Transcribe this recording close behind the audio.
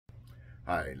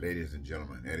Hi, ladies and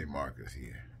gentlemen, Eddie Marcus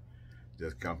here.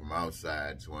 Just come from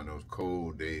outside. It's one of those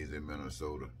cold days in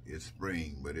Minnesota. It's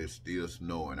spring, but it's still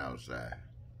snowing outside.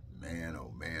 Man,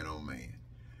 oh man, oh man.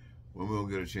 When we'll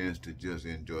get a chance to just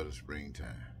enjoy the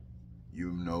springtime.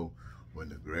 You know, when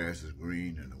the grass is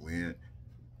green and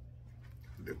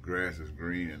the grass is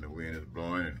green and the wind is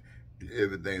blowing and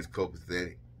everything's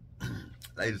copacetic.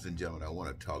 Ladies and gentlemen, I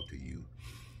want to talk to you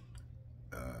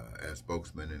as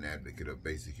spokesman and advocate of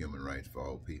basic human rights for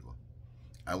all people.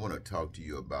 I want to talk to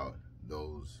you about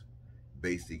those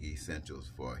basic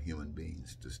essentials for human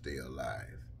beings to stay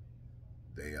alive.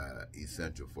 They are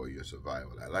essential for your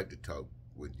survival. I'd like to talk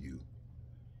with you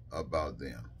about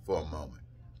them for a moment.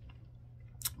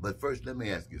 But first, let me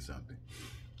ask you something.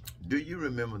 Do you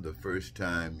remember the first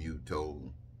time you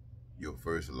told your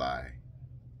first lie?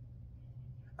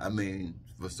 I mean,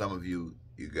 for some of you,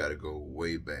 you got to go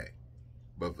way back.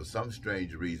 But for some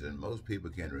strange reason, most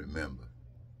people can't remember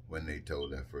when they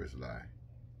told that first lie.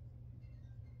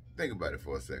 Think about it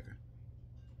for a second.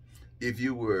 If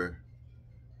you were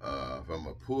from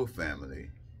a poor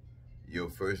family, your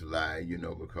first lie,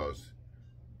 because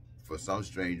for some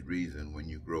strange reason, when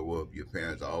you grow up, your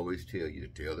parents always tell you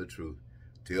to tell the truth.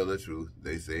 Tell the truth.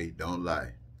 They say, don't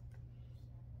lie.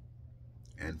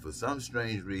 And for some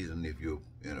strange reason, if you're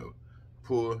in a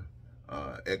poor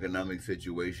economic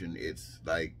situation, it's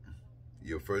like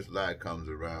your first lie comes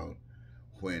around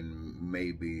when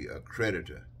maybe a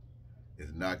creditor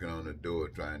is knocking on the door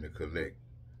trying to collect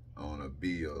on a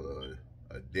bill or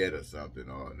a debt or something,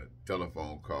 or a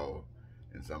telephone call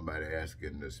and somebody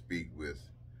asking to speak with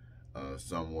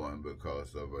someone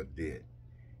because of a debt,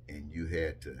 and you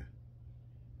had to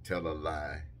tell a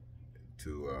lie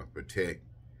to protect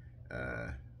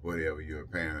whatever your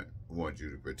parent wants you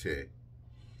to protect.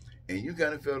 And you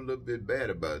kind of felt a little bit bad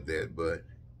about that, but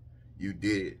you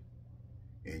did it.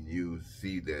 And you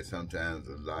see that sometimes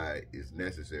a lie is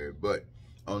necessary. But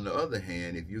on the other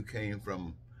hand, if you came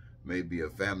from maybe a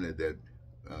family that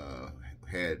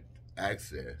had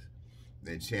access,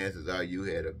 then chances are you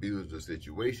had abused the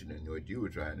situation, and what you were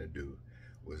trying to do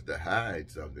was to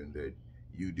hide something that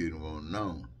you didn't want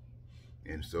known.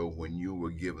 And so when you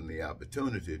were given the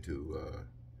opportunity to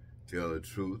tell the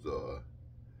truth or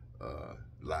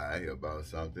lie about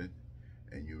something,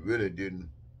 and you really didn't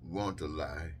want to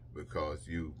lie because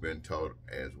you've been taught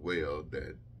as well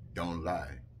that don't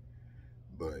lie,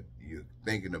 but you're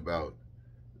thinking about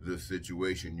the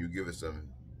situation, you give it some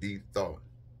deep thought,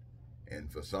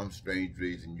 and for some strange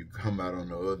reason you come out on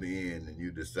the other end and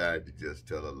you decide to just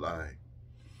tell a lie,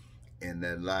 and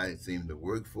that lie seems to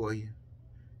work for you.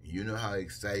 You know how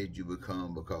excited you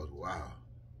become because, wow,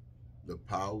 the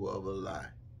power of a lie.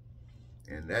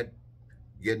 And that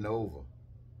getting over,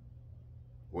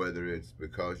 whether it's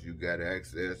because you got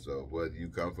access or whether you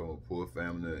come from a poor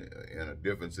family in a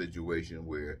different situation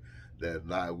where that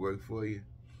lie worked for you,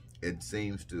 it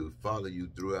seems to follow you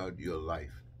throughout your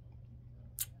life.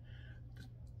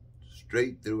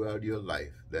 Straight throughout your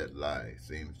life, that lie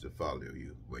seems to follow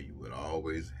you, where you would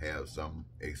always have some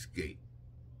escape.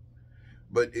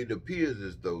 But it appears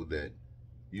as though that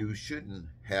you shouldn't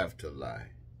have to lie.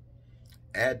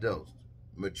 Adults,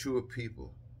 mature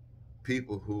people,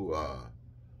 people who are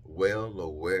well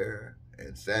aware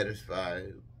and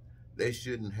satisfied, they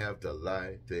shouldn't have to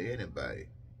lie to anybody.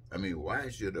 I mean, why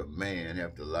should a man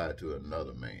have to lie to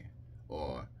another man?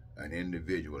 Or an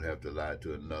individual have to lie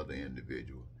to another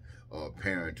individual? Or a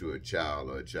parent to a child,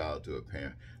 or a child to a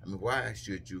parent? I mean, why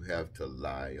should you have to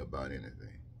lie about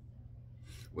anything?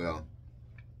 Well,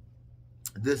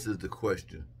 this is the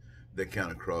question that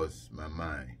kind of crossed my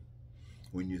mind.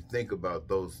 When you think about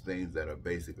those things that are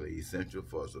basically essential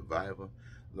for survival,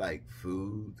 like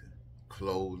food,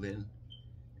 clothing,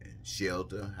 and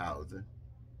shelter, housing,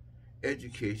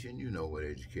 education, you know what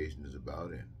education is about,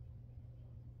 and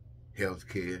health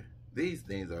care, these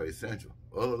things are essential.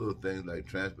 Other little things like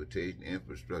transportation,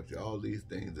 infrastructure, all these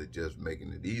things are just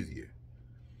making it easier.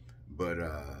 But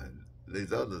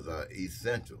these others are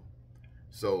essential.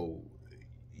 So,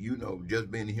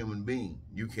 just being a human being,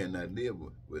 you cannot live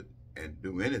with and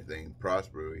do anything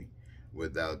prosperously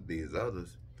without these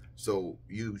others. So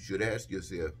you should ask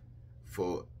yourself,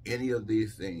 for any of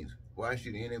these things, why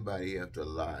should anybody have to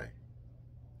lie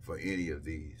for any of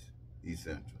these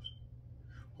essentials?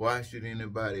 Why should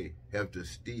anybody have to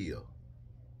steal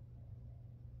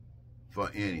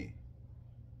for any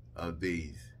of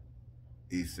these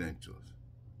essentials?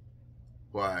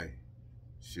 Why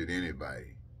should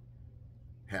anybody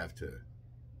have to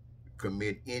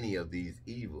commit any of these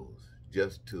evils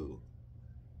just to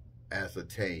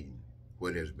ascertain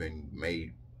what has been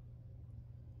made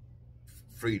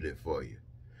freely for you?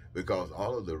 because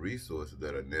all of the resources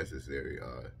that are necessary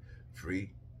are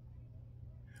free.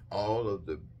 All of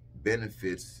the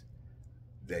benefits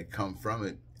that come from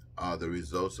it are the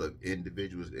results of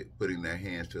individuals putting their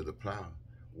hands to the plow,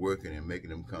 working and making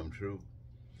them come true.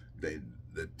 They,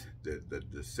 the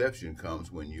deception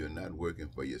comes when you're not working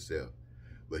for yourself,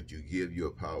 but you give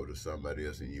your power to somebody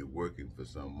else and you're working for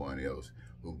someone else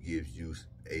who gives you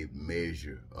a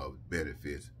measure of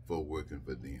benefits for working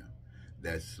for them.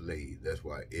 That's slave. That's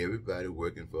why everybody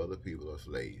working for other people are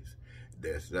slaves.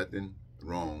 There's nothing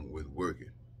wrong with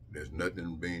working. There's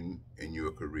nothing being in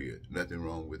your career. Nothing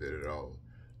wrong with it at all.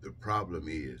 The problem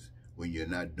is when you're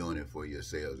not doing it for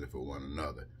yourselves and for one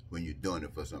another, when you're doing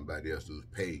it for somebody else who's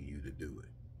paying you to do it.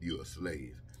 You're a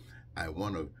slave. I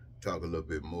want to talk a little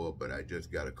bit more, but I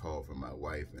just got a call from my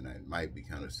wife, and I might be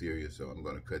kind of serious, so I'm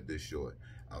going to cut this short.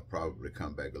 I'll probably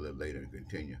come back a little later and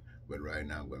continue, but right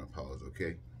now I'm going to pause,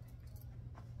 okay?